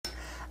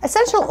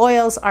Essential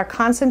oils are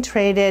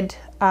concentrated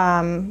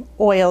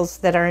oils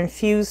that are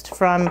infused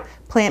from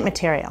plant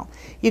material.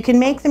 You can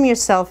make them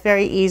yourself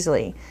very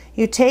easily.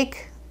 You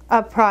take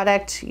a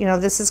product, you know,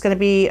 this is going to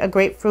be a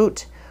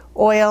grapefruit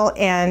oil,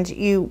 and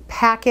you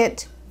pack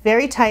it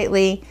very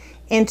tightly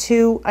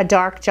into a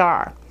dark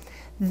jar.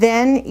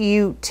 Then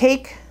you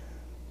take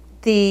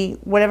the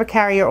whatever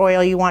carrier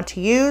oil you want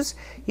to use.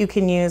 You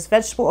can use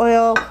vegetable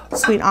oil.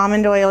 Sweet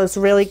almond oil is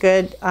really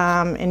good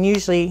and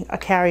usually a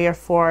carrier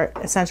for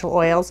essential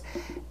oils.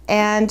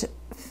 And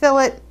fill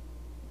it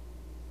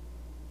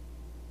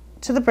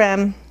to the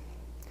brim,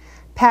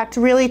 packed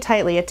really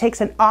tightly. It takes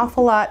an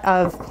awful lot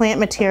of plant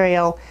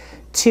material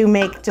to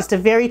make just a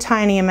very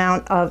tiny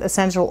amount of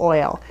essential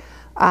oil.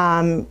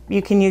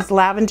 You can use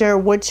lavender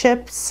wood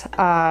chips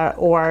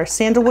or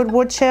sandalwood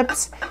wood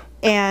chips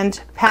and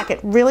pack it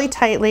really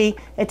tightly.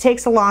 It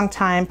takes a long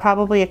time,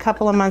 probably a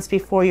couple of months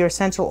before your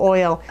essential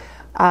oil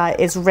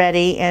is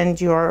ready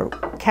and your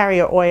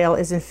carrier oil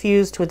is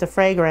infused with the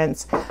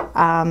fragrance.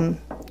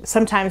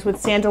 Sometimes with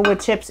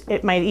sandalwood chips,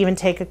 it might even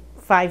take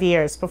 5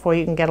 years before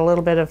you can get a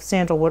little bit of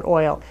sandalwood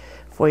oil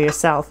for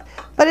yourself.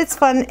 But it's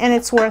fun and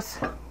it's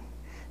worth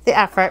the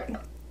effort.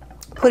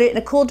 Put it in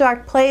a cool,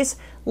 dark place.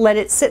 Let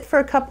it sit for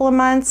a couple of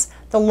months.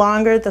 The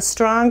longer, the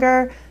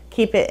stronger.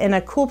 Keep it in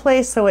a cool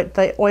place so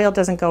the oil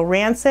doesn't go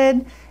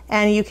rancid.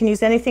 And you can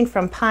use anything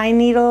from pine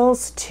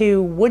needles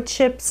to wood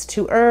chips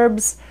to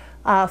herbs,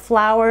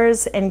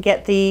 flowers, and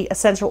get the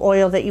essential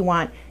oil that you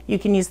want. You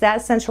can use that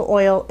essential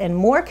oil and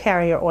more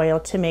carrier oil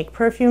to make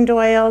perfumed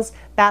oils,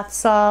 bath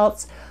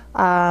salts,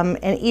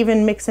 and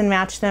even mix and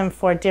match them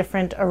for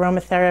different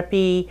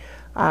aromatherapy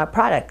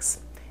products.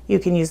 You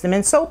can use them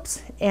in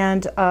soaps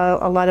and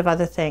a lot of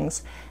other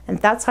things. And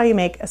that's how you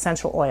make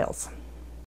essential oils.